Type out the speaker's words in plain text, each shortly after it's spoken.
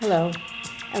Hello,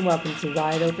 and welcome to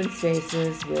Wide Open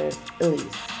Spaces with Elise,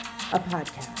 a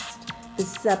podcast.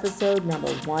 This is episode number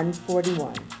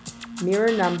 141,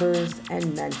 Mirror Numbers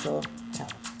and Mental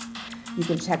Health. You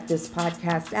can check this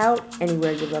podcast out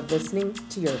anywhere you love listening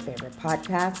to your favorite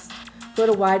podcast. Go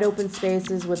to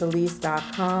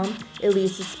wideopenspaceswithelise.com.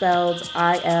 Elise is spelled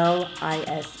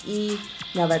I-L-I-S-E.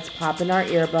 Now let's pop in our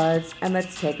earbuds and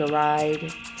let's take a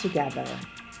ride together.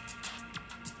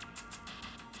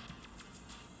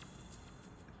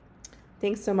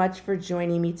 Thanks so much for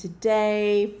joining me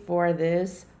today for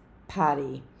this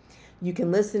potty. You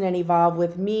can listen and evolve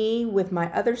with me with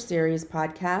my other series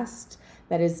podcast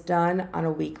that is done on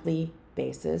a weekly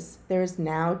basis. There's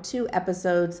now 2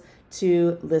 episodes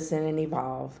to listen and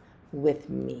evolve with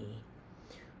me.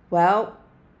 Well,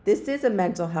 this is a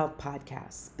mental health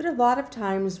podcast, but a lot of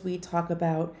times we talk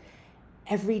about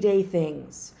everyday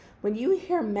things. When you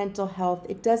hear mental health,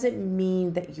 it doesn't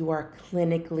mean that you are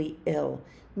clinically ill,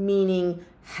 meaning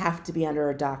have to be under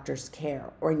a doctor's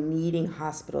care or needing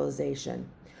hospitalization.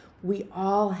 We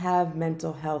all have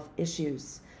mental health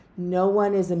issues. No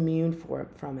one is immune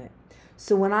from it.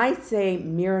 So when I say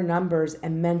mirror numbers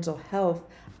and mental health,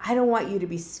 I don't want you to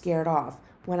be scared off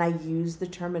when I use the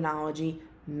terminology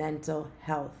mental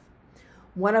health.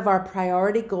 One of our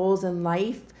priority goals in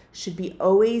life should be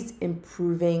always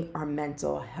improving our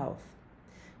mental health.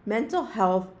 Mental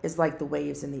health is like the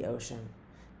waves in the ocean.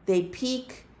 They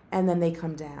peak and then they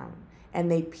come down,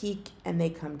 and they peak and they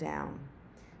come down,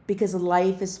 because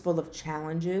life is full of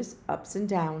challenges, ups and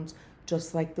downs,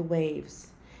 just like the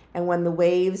waves. And when the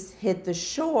waves hit the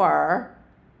shore,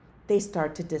 they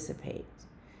start to dissipate.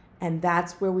 And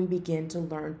that's where we begin to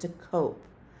learn to cope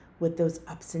with those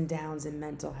ups and downs in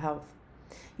mental health.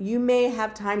 You may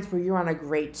have times where you're on a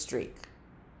great streak,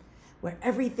 where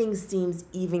everything seems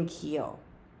even keel.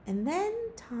 And then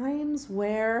times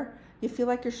where you feel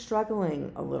like you're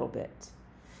struggling a little bit.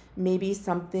 Maybe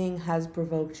something has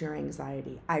provoked your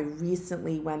anxiety. I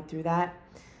recently went through that.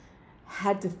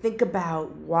 Had to think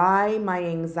about why my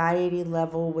anxiety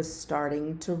level was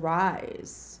starting to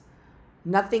rise.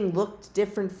 Nothing looked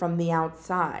different from the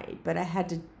outside, but I had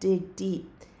to dig deep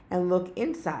and look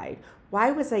inside.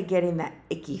 Why was I getting that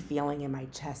icky feeling in my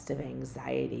chest of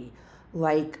anxiety?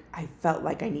 Like I felt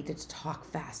like I needed to talk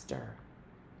faster.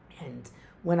 And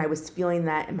when I was feeling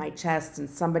that in my chest and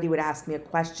somebody would ask me a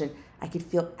question, I could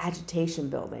feel agitation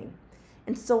building.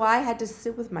 And so I had to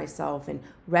sit with myself and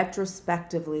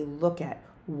retrospectively look at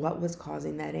what was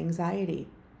causing that anxiety.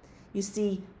 You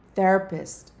see,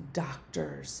 therapists,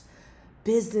 doctors,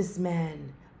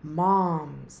 businessmen,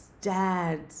 moms,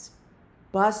 dads,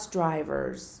 bus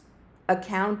drivers,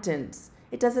 accountants,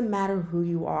 it doesn't matter who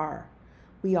you are.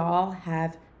 We all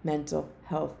have mental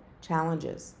health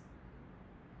challenges.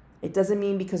 It doesn't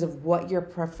mean because of what your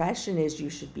profession is, you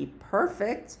should be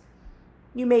perfect.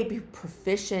 You may be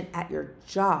proficient at your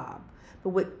job, but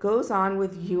what goes on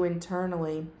with you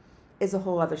internally is a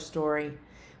whole other story.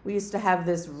 We used to have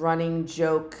this running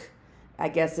joke. I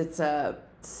guess it's a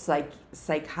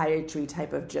psychiatry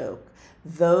type of joke.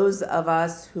 Those of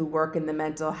us who work in the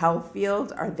mental health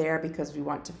field are there because we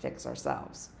want to fix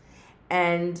ourselves.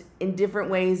 And in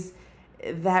different ways,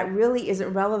 that really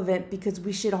isn't relevant because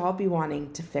we should all be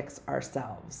wanting to fix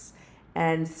ourselves.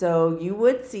 And so you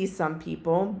would see some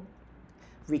people,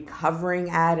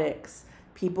 recovering addicts,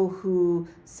 people who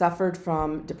suffered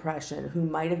from depression, who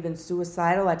might have been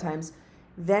suicidal at times,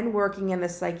 then working in the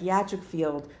psychiatric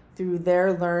field through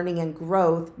their learning and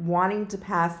growth, wanting to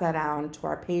pass that on to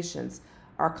our patients,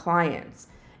 our clients.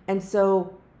 And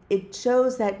so it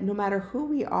shows that no matter who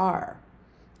we are,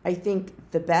 I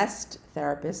think the best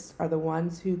therapists are the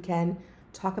ones who can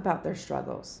talk about their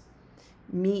struggles,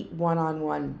 meet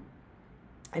one-on-one,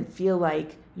 and feel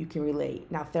like you can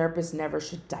relate. Now, therapists never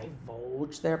should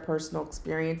divulge their personal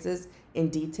experiences in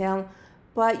detail,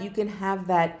 but you can have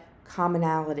that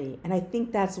commonality. And I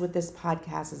think that's what this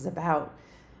podcast is about.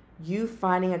 You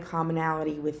finding a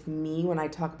commonality with me when I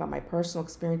talk about my personal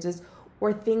experiences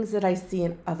or things that I see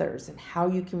in others and how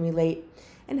you can relate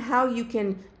and how you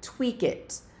can tweak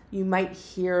it. You might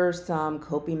hear some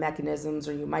coping mechanisms,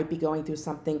 or you might be going through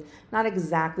something, not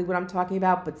exactly what I'm talking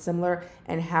about, but similar,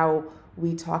 and how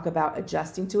we talk about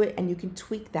adjusting to it, and you can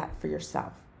tweak that for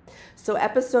yourself. So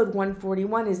episode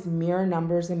 141 is mirror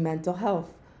numbers and mental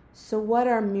health. So what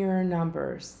are mirror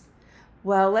numbers?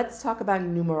 Well, let's talk about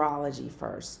numerology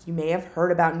first. You may have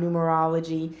heard about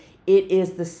numerology. It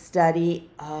is the study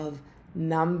of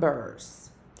numbers.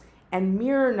 And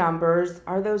mirror numbers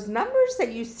are those numbers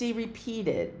that you see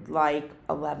repeated, like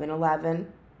 1111,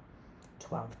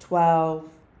 1212,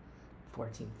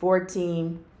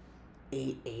 1414,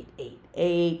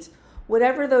 8888,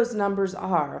 Whatever those numbers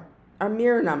are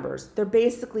mirror numbers. They're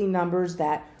basically numbers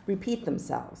that repeat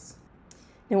themselves.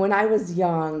 Now, when I was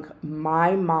young,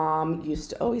 my mom used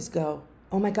to always go,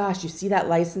 "Oh my gosh, you see that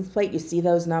license plate? You see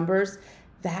those numbers?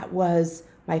 That was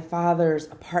my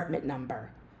father's apartment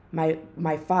number.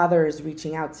 My father is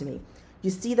reaching out to me. You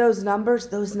see those numbers?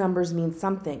 Those numbers mean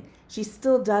something." She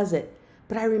still does it.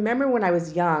 But I remember when I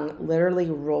was young,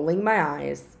 literally rolling my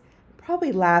eyes,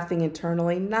 probably laughing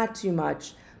internally, not too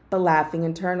much, but laughing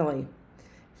internally.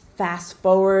 Fast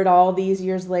forward all these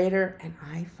years later, and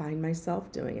I find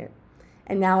myself doing it.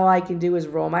 And now all I can do is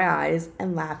roll my eyes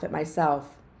and laugh at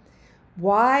myself.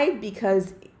 Why?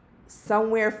 Because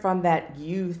somewhere from that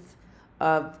youth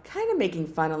of kind of making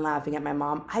fun and laughing at my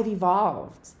mom, I've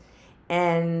evolved.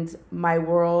 And my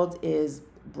world is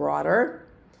broader,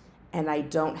 and I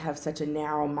don't have such a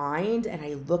narrow mind, and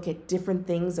I look at different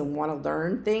things and want to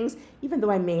learn things. Even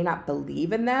though I may not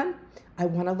believe in them, I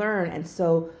want to learn. And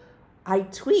so I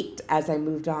tweaked as I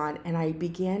moved on, and I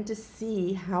began to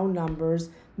see how numbers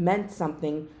meant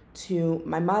something to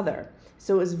my mother.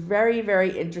 So it was very,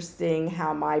 very interesting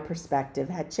how my perspective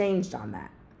had changed on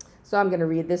that. So I'm going to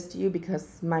read this to you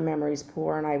because my memory is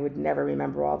poor and I would never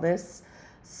remember all this.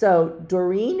 So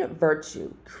Doreen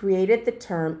Virtue created the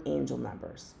term angel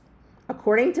numbers.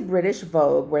 According to British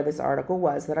Vogue, where this article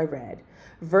was that I read,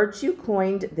 Virtue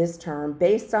coined this term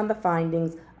based on the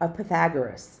findings of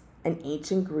Pythagoras, an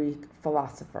ancient Greek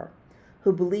philosopher,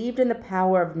 who believed in the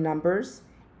power of numbers,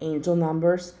 angel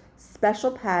numbers,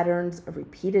 special patterns of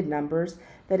repeated numbers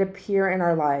that appear in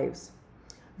our lives.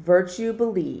 Virtue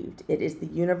believed it is the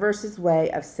universe's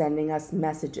way of sending us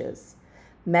messages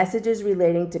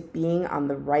relating to being on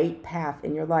the right path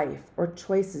in your life or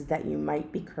choices that you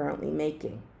might be currently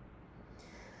making.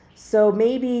 So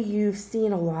maybe you've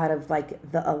seen a lot of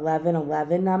like the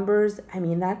 1111 numbers. I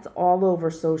mean, that's all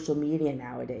over social media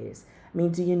nowadays. I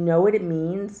mean, do you know what it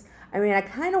means? I mean, I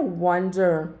kind of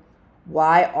wonder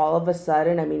why all of a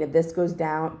sudden, I mean, if this goes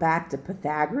down back to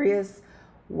Pythagoras,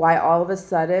 why all of a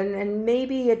sudden, and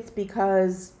maybe it's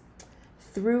because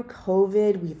through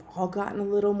COVID, we've all gotten a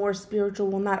little more spiritual.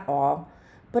 Well, not all,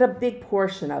 but a big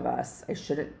portion of us. I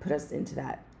shouldn't put us into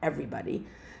that, everybody.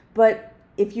 But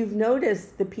if you've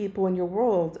noticed the people in your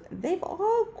world, they've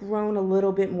all grown a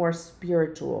little bit more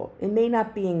spiritual. It may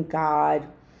not be in God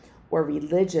or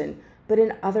religion, but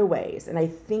in other ways. And I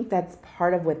think that's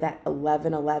part of what that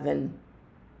 1111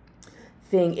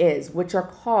 thing is, which are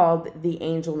called the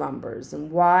angel numbers. And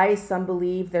why some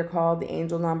believe they're called the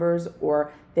angel numbers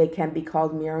or they can be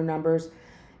called mirror numbers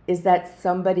is that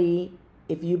somebody,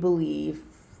 if you believe,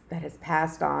 that has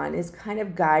passed on is kind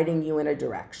of guiding you in a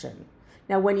direction.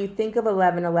 Now, when you think of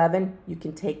 1111, you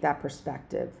can take that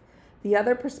perspective. The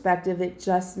other perspective, it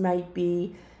just might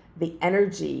be the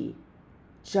energy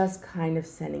just kind of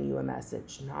sending you a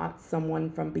message, not someone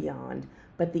from beyond,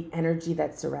 but the energy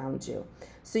that surrounds you.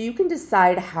 So you can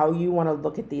decide how you want to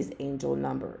look at these angel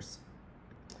numbers.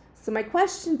 So my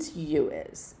question to you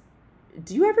is,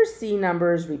 do you ever see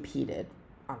numbers repeated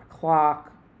on a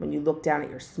clock, when you look down at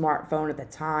your smartphone at the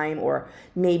time, or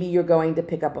maybe you're going to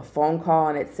pick up a phone call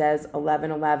and it says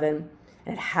 1111,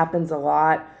 and it happens a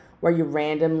lot where you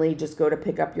randomly just go to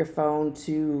pick up your phone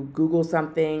to Google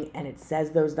something and it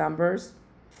says those numbers?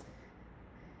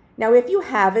 Now, if you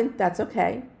haven't, that's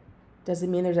okay. Doesn't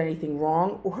mean there's anything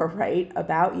wrong or right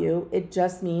about you. It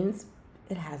just means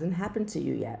it hasn't happened to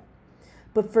you yet.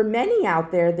 But for many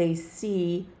out there, they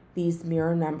see these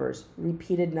mirror numbers,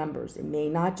 repeated numbers. It may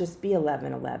not just be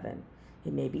 1111.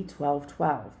 It may be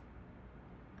 1212.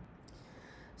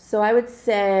 So I would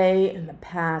say in the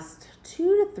past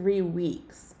 2 to 3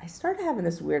 weeks, I started having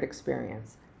this weird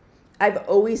experience. I've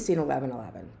always seen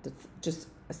 1111. It's just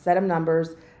a set of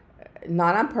numbers,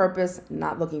 not on purpose,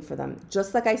 not looking for them.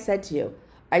 Just like I said to you,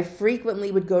 I frequently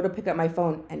would go to pick up my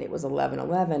phone and it was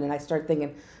 1111, and I started thinking,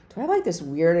 do I have like this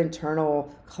weird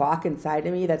internal clock inside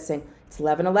of me that's saying it's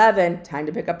 1111, time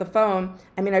to pick up the phone?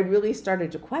 I mean, I really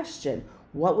started to question,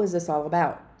 what was this all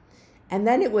about? And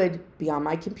then it would be on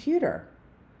my computer.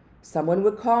 Someone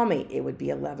would call me, it would be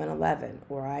 1111,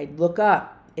 or I'd look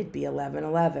up, it'd be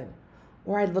 1111,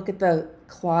 or I'd look at the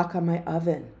clock on my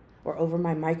oven or over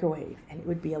my microwave, and it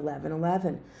would be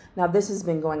 1111. Now, this has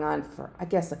been going on for, I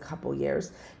guess, a couple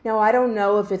years. Now, I don't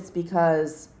know if it's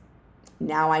because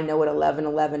now I know what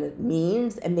 1111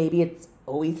 means, and maybe it's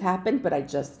always happened, but I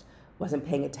just wasn't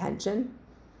paying attention.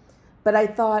 But I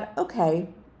thought, okay,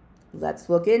 let's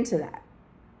look into that.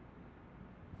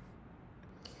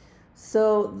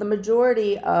 So the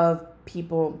majority of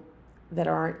people that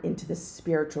aren't into the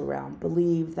spiritual realm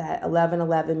believe that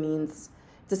 1111 means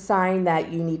it's a sign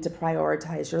that you need to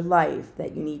prioritize your life,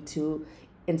 that you need to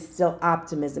instill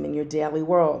optimism in your daily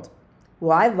world.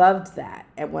 Well, I loved that.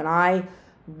 And when I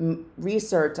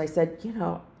researched, I said,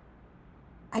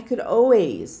 I could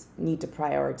always need to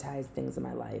prioritize things in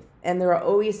my life. And there are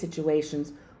always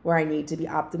situations where I need to be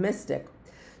optimistic.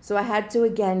 So I had to,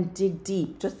 again, dig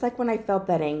deep, just like when I felt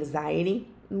that anxiety.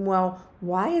 Well,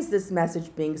 why is this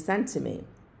message being sent to me?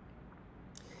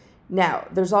 Now,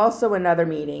 there's also another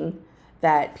meaning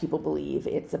that people believe.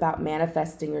 It's about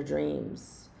manifesting your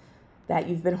dreams that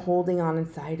you've been holding on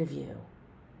inside of you.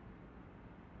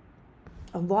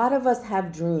 A lot of us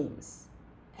have dreams,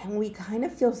 and we kind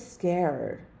of feel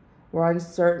scared, we're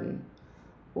uncertain,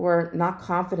 we're not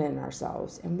confident in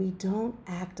ourselves, and we don't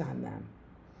act on them.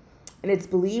 And it's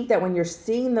believed that when you're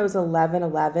seeing those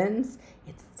 1111s,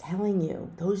 it's telling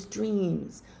you those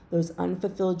dreams, those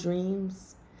unfulfilled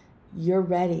dreams, you're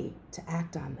ready to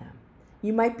act on them.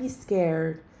 You might be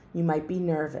scared, you might be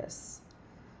nervous,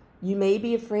 you may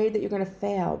be afraid that you're going to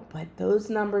fail, but those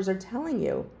numbers are telling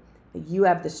you that you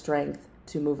have the strength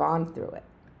to move on through it.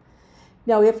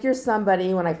 Now, if you're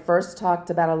somebody, when I first talked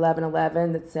about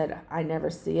 1111, that said, I never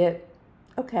see it,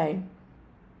 okay,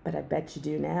 but I bet you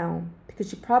do now,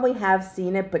 because you probably have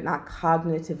seen it, but not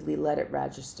cognitively let it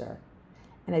register.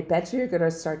 And I bet you're going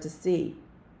to start to see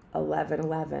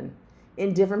 1111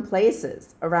 in different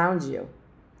places around you.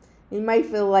 You might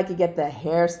feel like you get the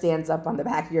hair stands up on the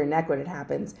back of your neck when it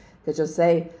happens, because you'll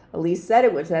say, Elise said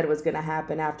it was going to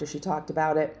happen after she talked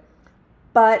about it.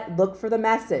 But look for the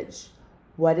message.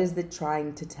 What is it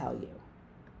trying to tell you?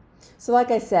 So like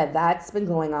I said, that's been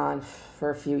going on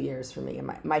for a few years for me.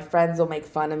 And my friends will make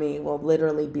fun of me. We'll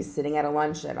literally be sitting at a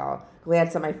lunch and I'll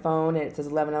glance at my phone and it says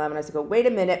 11:11. I go, wait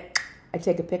a minute. I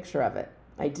take a picture of it.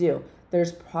 I do.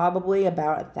 There's probably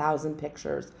about 1,000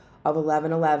 pictures of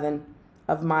 11:11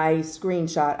 of my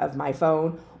screenshot of my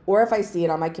phone. Or if I see it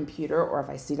on my computer or if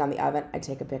I see it on the oven, I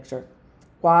take a picture.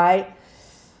 Why?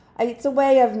 It's a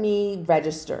way of me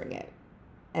registering it.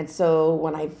 And so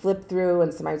when I flip through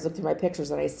and sometimes look through my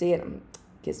pictures and I see it, it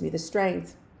gives me the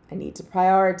strength. I need to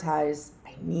prioritize.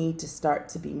 I need to start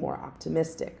to be more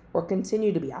optimistic or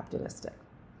continue to be optimistic.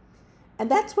 And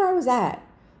that's where I was at.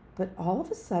 But all of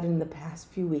a sudden, in the past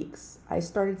few weeks, I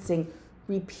started seeing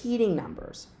repeating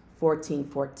numbers,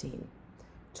 1414,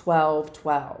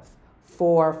 1212,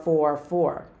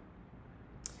 444.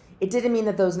 It didn't mean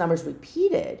that those numbers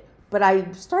repeated, but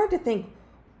I started to think,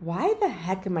 why the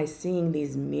heck am I seeing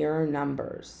these mirror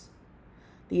numbers?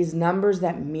 These numbers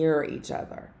that mirror each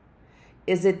other.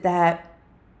 Is it that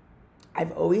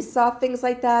I've always saw things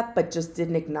like that, but just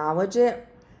didn't acknowledge it?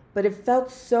 But it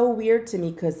felt so weird to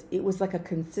me because it was like a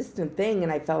consistent thing,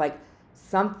 and I felt like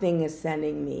something is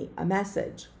sending me a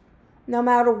message. No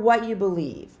matter what you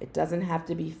believe, it doesn't have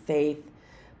to be faith,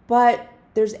 but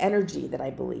there's energy that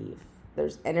I believe.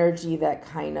 There's energy that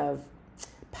kind of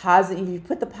positive, you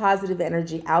put the positive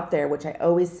energy out there, which I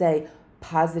always say,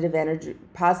 positive energy,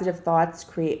 positive thoughts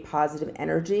create positive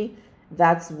energy.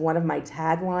 That's one of my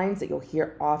taglines that you'll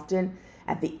hear often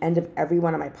at the end of every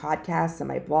one of my podcasts and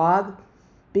my blog,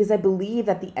 because I believe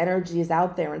that the energy is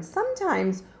out there. And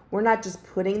sometimes we're not just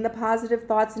putting the positive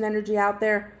thoughts and energy out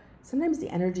there. Sometimes the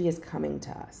energy is coming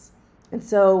to us. And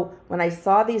so when I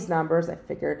saw these numbers, I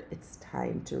figured it's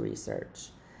time to research.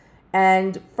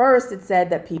 And first it said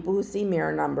that people who see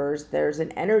mirror numbers, there's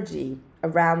an energy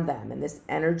around them, and this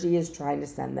energy is trying to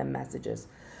send them messages.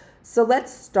 So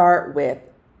let's start with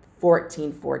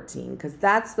 1414, because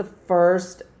that's the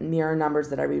first mirror numbers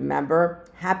that I remember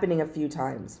happening a few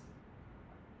times.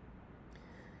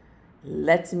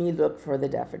 Let me look for the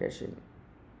definition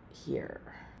here.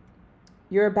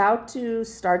 You're about to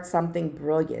start something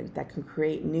brilliant that can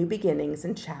create new beginnings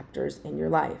and chapters in your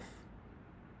life.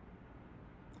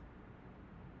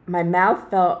 My mouth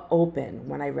fell open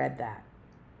when I read that.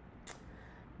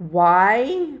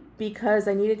 Why? Because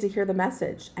I needed to hear the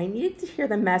message. I needed to hear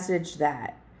the message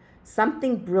that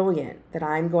something brilliant that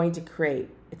I'm going to create.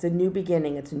 It's a new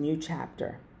beginning. It's a new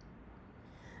chapter.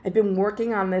 I've been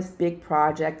working on this big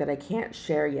project that I can't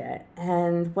share yet.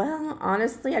 And, well,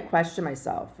 honestly, I question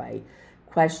myself. I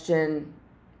question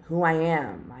who I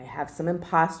am. I have some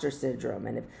imposter syndrome.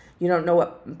 And if you don't know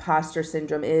what imposter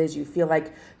syndrome is, you feel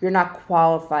like you're not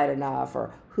qualified enough,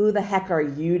 or who the heck are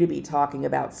you to be talking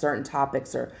about certain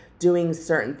topics or doing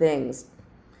certain things.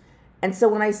 And so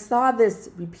when I saw this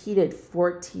repeated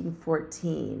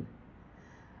 1414,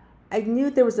 I knew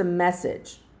there was a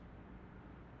message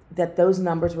that those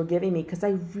numbers were giving me, because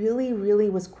I really, really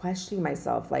was questioning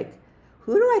myself. Like,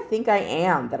 who do I think I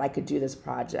am that I could do this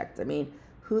project? I mean,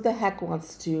 who the heck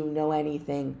wants to know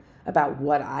anything about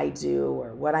what I do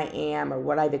or what I am or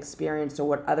what I've experienced or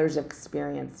what others have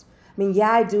experienced? I mean,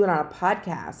 yeah, I do it on a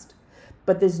podcast,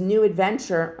 But this new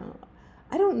adventure,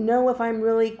 I don't know if I'm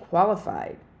really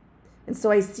qualified. And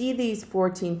so I see these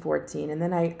 1414, and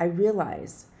then I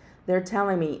realize they're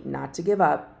telling me not to give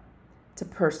up, to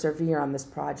persevere on this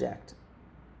project.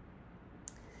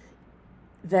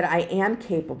 That I am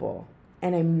capable,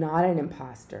 and I'm not an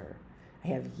imposter. I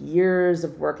have years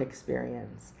of work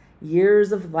experience,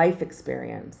 years of life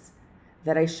experience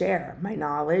that I share, my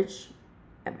knowledge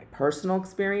and my personal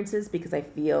experiences, because I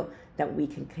feel that we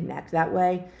can connect that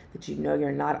way, that you know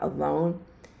you're not alone.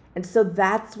 And so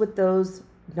that's what those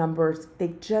numbers, they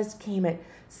just came at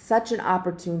such an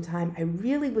opportune time. I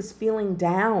really was feeling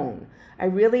down. I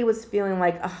really was feeling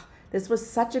like, oh, this was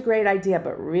such a great idea,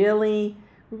 but really,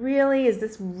 is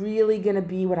this really going to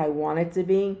be what I want it to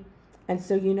be? And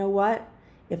so you know what?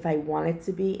 If I want it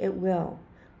to be, it will,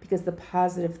 because the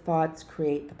positive thoughts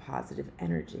create the positive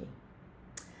energy.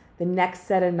 The next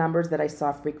set of numbers that I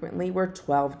saw frequently were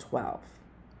 1212.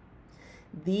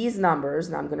 These numbers,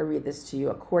 and I'm going to read this to you,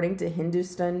 according to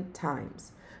Hindustan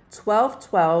Times,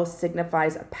 1212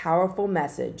 signifies a powerful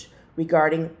message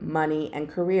regarding money and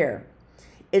career.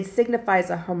 It signifies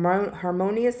a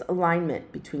harmonious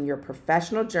alignment between your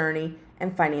professional journey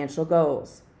and financial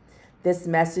goals. This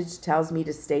message tells me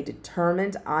to stay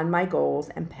determined on my goals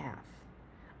and path.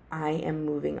 I am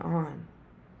moving on.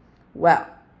 Well,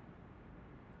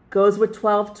 goes with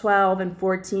 1212 and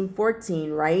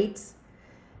 1414, right?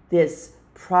 This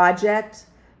project,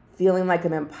 feeling like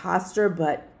an imposter,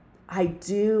 but I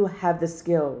do have the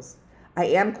skills. I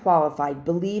am qualified,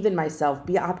 believe in myself,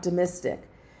 be optimistic.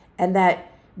 And that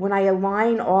when I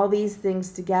align all these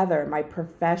things together, my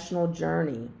professional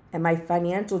journey and my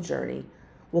financial journey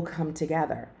will come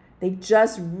together. They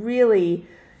just really,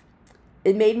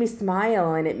 it made me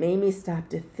smile, and it made me stop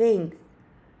to think,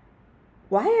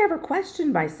 why I ever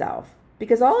questioned myself?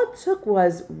 Because all it took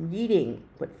was reading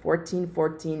what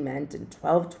 1414 meant and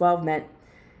 1212 meant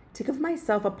to give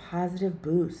myself a positive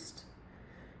boost,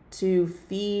 to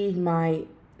feed my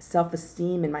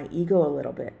self-esteem and my ego a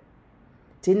little bit.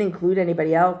 Didn't include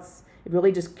anybody else. It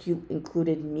really just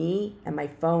included me and my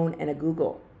phone and a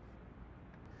Google.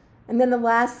 And then the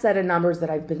last set of numbers that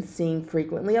I've been seeing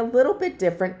frequently, a little bit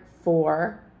different,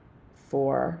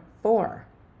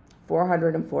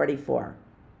 444.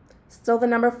 Still the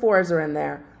number 4s are in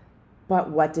there, but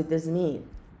what did this mean?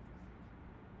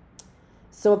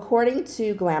 So according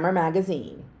to Glamour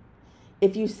magazine,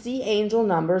 if you see angel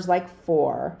numbers like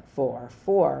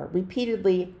 444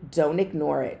 repeatedly, don't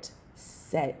ignore it,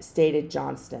 stated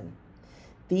Johnston.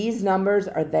 These numbers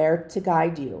are there to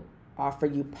guide you, offer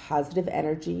you positive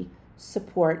energy,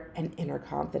 support, and inner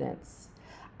confidence.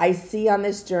 I see on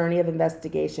this journey of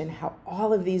investigation how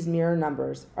all of these mirror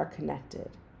numbers are connected.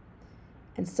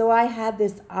 And so I had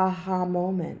this aha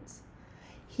moment.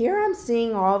 Here I'm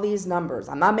seeing all these numbers.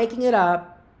 I'm not making it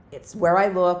up. It's where I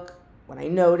look. When I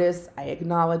notice, I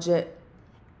acknowledge it.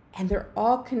 And they're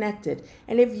all connected.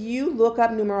 And if you look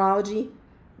up numerology,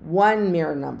 1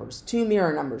 mirror numbers, 2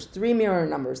 mirror numbers, 3 mirror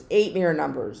numbers, 8 mirror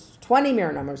numbers, 20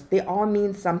 mirror numbers, they all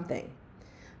mean something.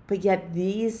 But yet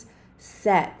these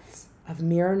sets of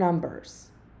mirror numbers,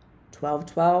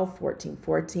 1212,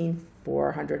 1414,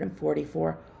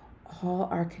 444, all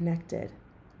are connected.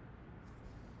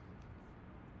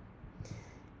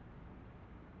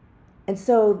 And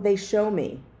so they show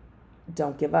me,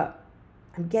 don't give up.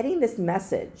 I'm getting this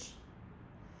message,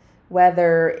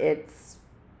 whether it's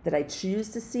that I choose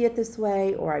to see it this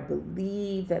way or I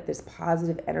believe that this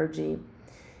positive energy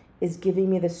is giving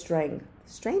me the strength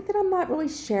that I'm not really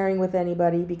sharing with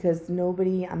anybody, because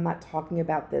I'm not talking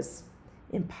about this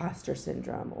imposter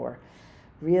syndrome or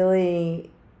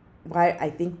really why I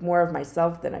think more of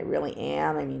myself than I really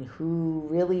am. I mean, who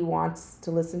really wants to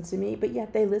listen to me? But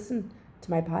yet they listen to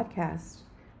my podcast.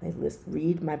 They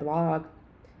read my blog.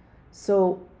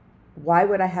 So why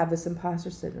would I have this imposter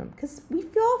syndrome? Because we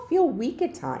all feel weak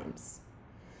at times.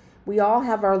 We all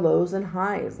have our lows and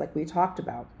highs, like we talked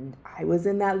about. And I was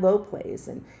in that low place,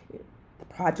 and the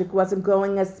project wasn't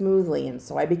going as smoothly. And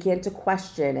so I began to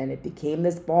question, and it became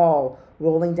this ball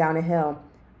rolling down a hill,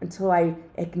 until I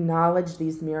acknowledged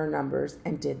these mirror numbers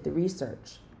and did the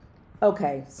research.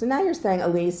 Okay, so now you're saying,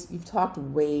 Elise, you've talked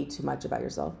way too much about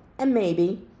yourself. And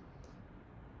maybe.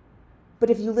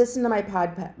 But if you listen to my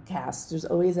podcast, there's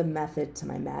always a method to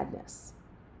my madness.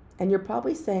 And you're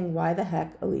probably saying, why the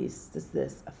heck, Elise, does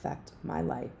this affect my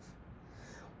life?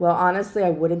 Well, honestly,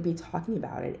 I wouldn't be talking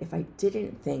about it if I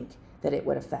didn't think that it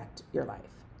would affect your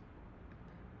life.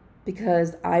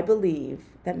 Because I believe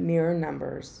that mirror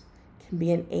numbers can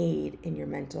be an aid in your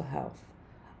mental health,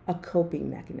 a coping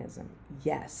mechanism.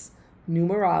 Yes,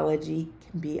 numerology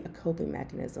can be a coping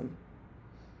mechanism.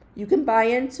 You can buy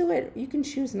into it, you can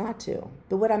choose not to.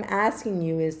 But what I'm asking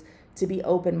you is to be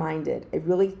open-minded. I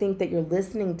really think that you're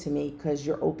listening to me because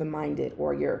you're open-minded,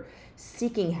 or you're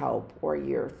seeking help, or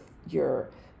you're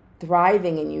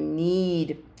thriving and you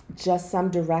need just some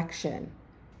direction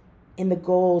in the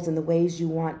goals and the ways you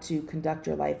want to conduct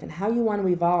your life and how you want to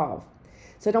evolve.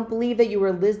 So I don't believe that you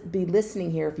would be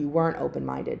listening here if you weren't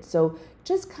open-minded. So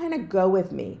just kind of go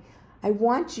with me. I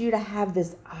want you to have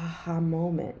this aha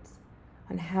moment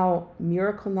on how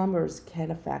miracle numbers can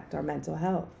affect our mental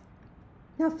health.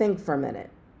 Now think for a minute.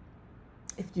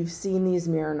 If you've seen these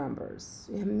mirror numbers,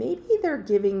 maybe they're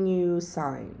giving you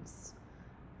signs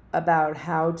about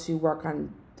how to work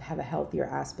on have a healthier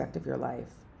aspect of your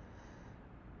life.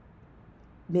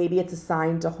 Maybe it's a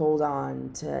sign to hold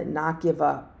on, to not give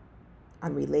up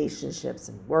on relationships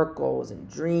and work goals and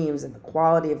dreams and the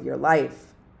quality of your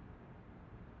life.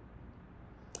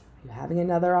 Are you having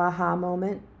another aha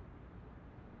moment?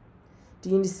 Do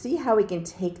you see how we can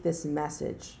take this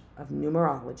message of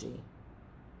numerology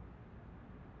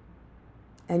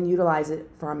and utilize it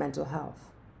for our mental health?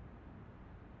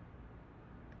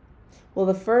 Well,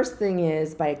 the first thing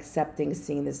is, by accepting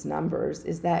seeing these numbers,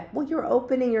 is that, well, you're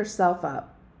opening yourself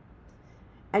up.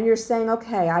 And you're saying,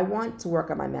 okay, I want to work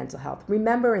on my mental health.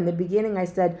 Remember, in the beginning, I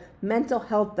said mental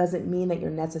health doesn't mean that you're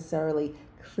necessarily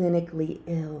clinically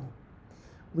ill.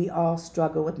 We all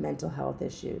struggle with mental health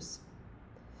issues.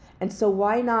 And so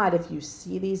why not, if you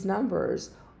see these numbers,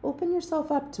 open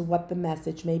yourself up to what the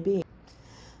message may be.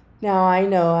 Now, I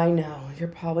know, you're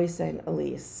probably saying,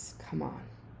 Elise, come on,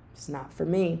 it's not for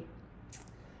me.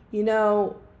 You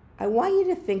know, I want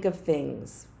you to think of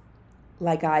things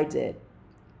like I did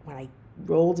when I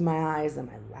rolled my eyes and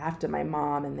I laughed at my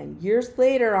mom, and then years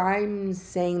later I'm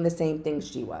saying the same thing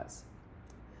she was.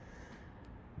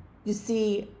 You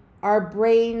see, our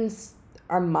brains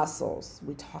are muscles.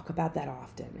 We talk about that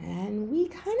often, and we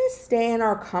kind of stay in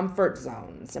our comfort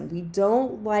zones, and we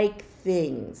don't like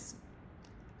things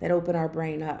that open our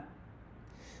brain up.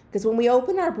 Because when we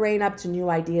open our brain up to new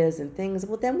ideas and things,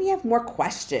 well, then we have more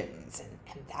questions,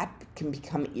 and that can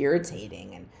become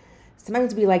irritating. And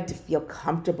sometimes we like to feel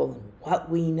comfortable in what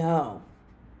we know.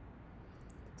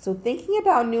 So thinking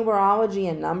about numerology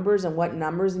and numbers and what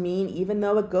numbers mean, even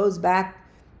though it goes back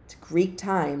to Greek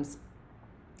times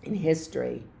in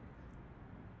history,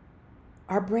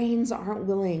 our brains aren't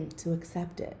willing to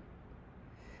accept it.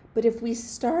 But if we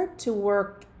start to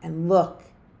work and look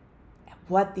at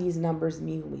what these numbers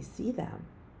mean when we see them,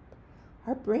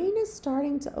 our brain is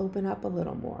starting to open up a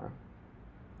little more.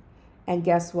 And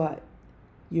guess what?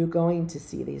 You're going to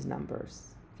see these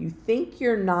numbers. If you think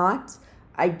you're not,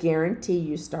 I guarantee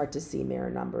you start to see mirror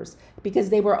numbers, because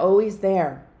they were always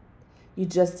there. You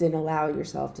just didn't allow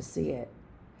yourself to see it.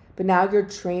 But now you're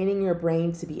training your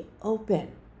brain to be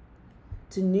open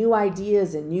to new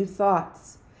ideas and new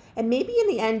thoughts. And maybe in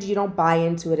the end, you don't buy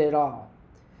into it at all.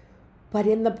 But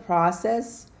in the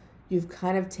process, you've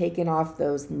kind of taken off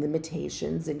those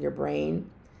limitations in your brain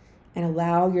and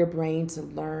allow your brain to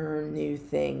learn new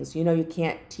things. You know, you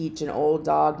can't teach an old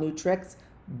dog new tricks.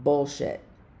 Bullshit.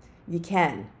 You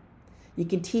can. You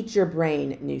can teach your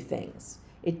brain new things.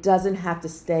 It doesn't have to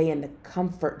stay in the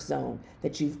comfort zone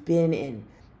that you've been in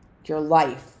your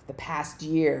life, the past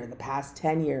year, the past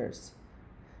 10 years.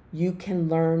 You can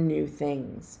learn new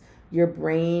things. Your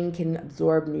brain can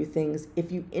absorb new things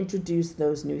if you introduce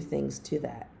those new things to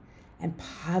that. And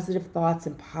positive thoughts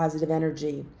and positive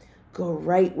energy go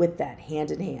right with that,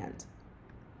 hand in hand.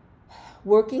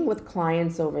 Working with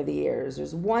clients over the years,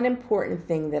 there's one important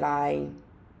thing that I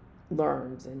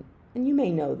learned, and you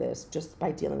may know this just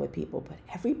by dealing with people, but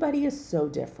everybody is so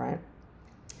different.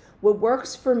 What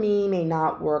works for me may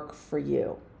not work for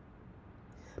you.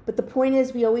 But the point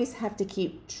is, we always have to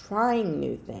keep trying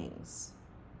new things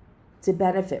to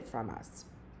benefit from us.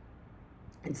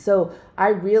 And so I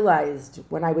realized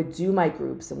when I would do my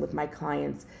groups and with my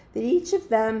clients that each of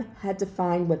them had to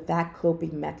find what that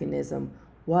coping mechanism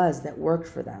was that worked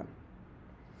for them.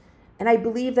 And I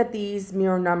believe that these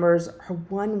mirror numbers are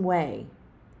one way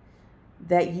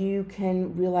that you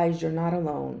can realize you're not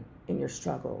alone in your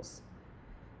struggles,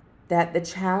 that the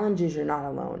challenge is you're not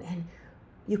alone, and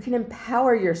you can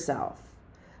empower yourself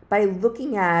by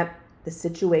looking at the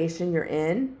situation you're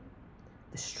in,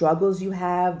 the struggles you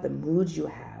have, the moods you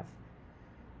have,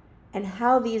 and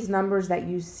how these numbers that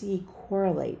you see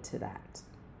correlate to that.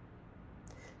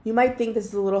 You might think this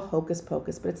is a little hocus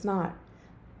pocus, but it's not.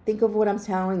 Think of what I'm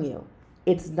telling you.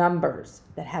 It's numbers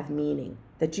that have meaning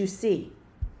that you see.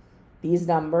 These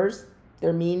numbers,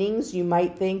 their meanings, you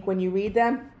might think when you read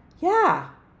them, yeah,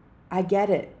 I get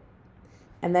it.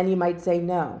 And then you might say,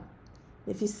 no,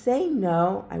 If you say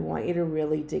no, I want you to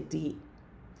really dig deep.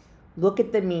 Look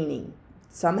at the meaning.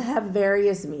 Some have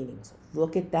various meanings.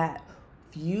 Look at that.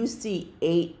 If you see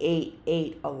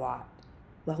 888 a lot,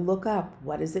 well, look up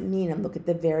what does it mean and look at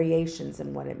the variations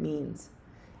and what it means.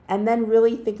 And then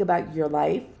really think about your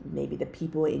life, maybe the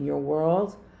people in your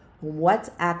world, what's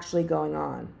actually going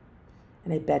on.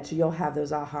 And I bet you'll have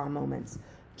those aha moments,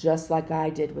 just like I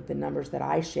did with the numbers that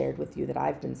I shared with you that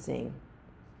I've been seeing.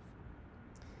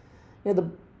 The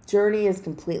journey is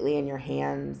completely in your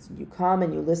hands. You come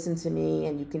and you listen to me,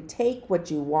 and you can take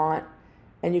what you want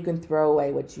and you can throw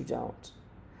away what you don't.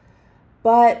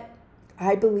 But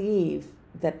I believe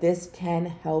that this can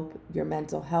help your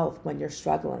mental health when you're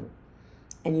struggling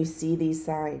and you see these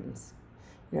signs.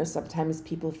 Sometimes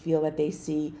people feel that they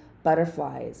see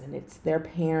butterflies and it's their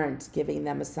parent giving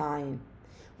them a sign.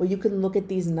 Well, you can look at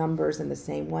these numbers in the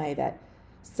same way, that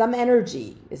some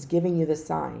energy is giving you the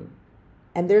sign.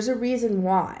 And there's a reason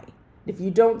why. If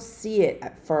you don't see it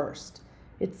at first,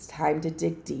 it's time to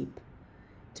dig deep,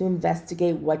 to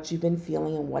investigate what you've been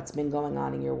feeling and what's been going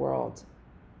on in your world.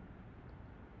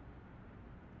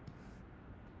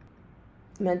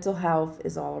 Mental health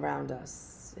is all around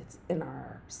us. It's in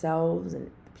ourselves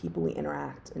and the people we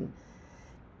interact. And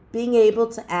being able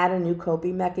to add a new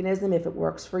coping mechanism, if it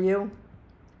works for you,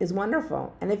 is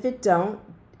wonderful. And if it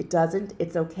doesn't,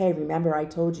 it's okay. Remember, I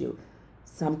told you,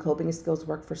 some coping skills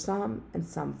work for some and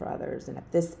some for others. And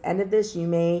at this end of this, you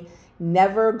may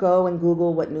never go and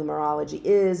Google what numerology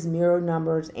is, mirror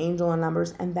numbers, angel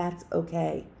numbers, and that's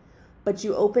okay. But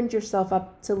you opened yourself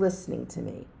up to listening to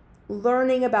me.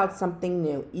 Learning about something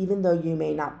new, even though you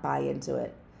may not buy into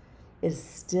it, is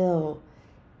still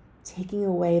taking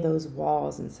away those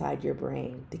walls inside your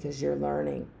brain because you're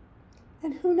learning.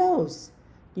 And who knows,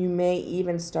 you may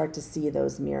even start to see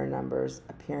those mirror numbers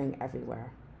appearing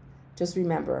everywhere. Just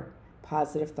remember,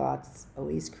 positive thoughts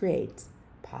always create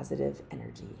positive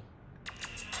energy.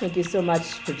 Thank you so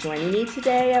much for joining me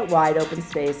today at Wide Open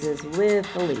Spaces with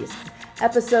Elise,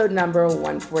 episode number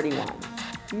 141.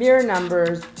 Mirror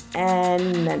numbers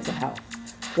and mental health.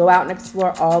 Go out and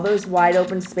explore all those wide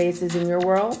open spaces in your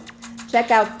world.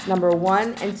 Check out number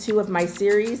 1 and 2 of my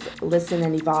series, Listen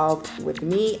and Evolve with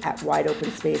me at Wide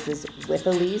Open Spaces with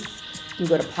Elise. You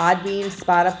can go to Podbean,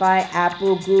 Spotify,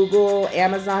 Apple, Google,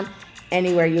 Amazon,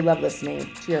 anywhere you love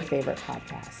listening to your favorite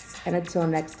podcasts. And until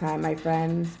next time, my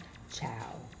friends,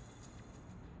 ciao.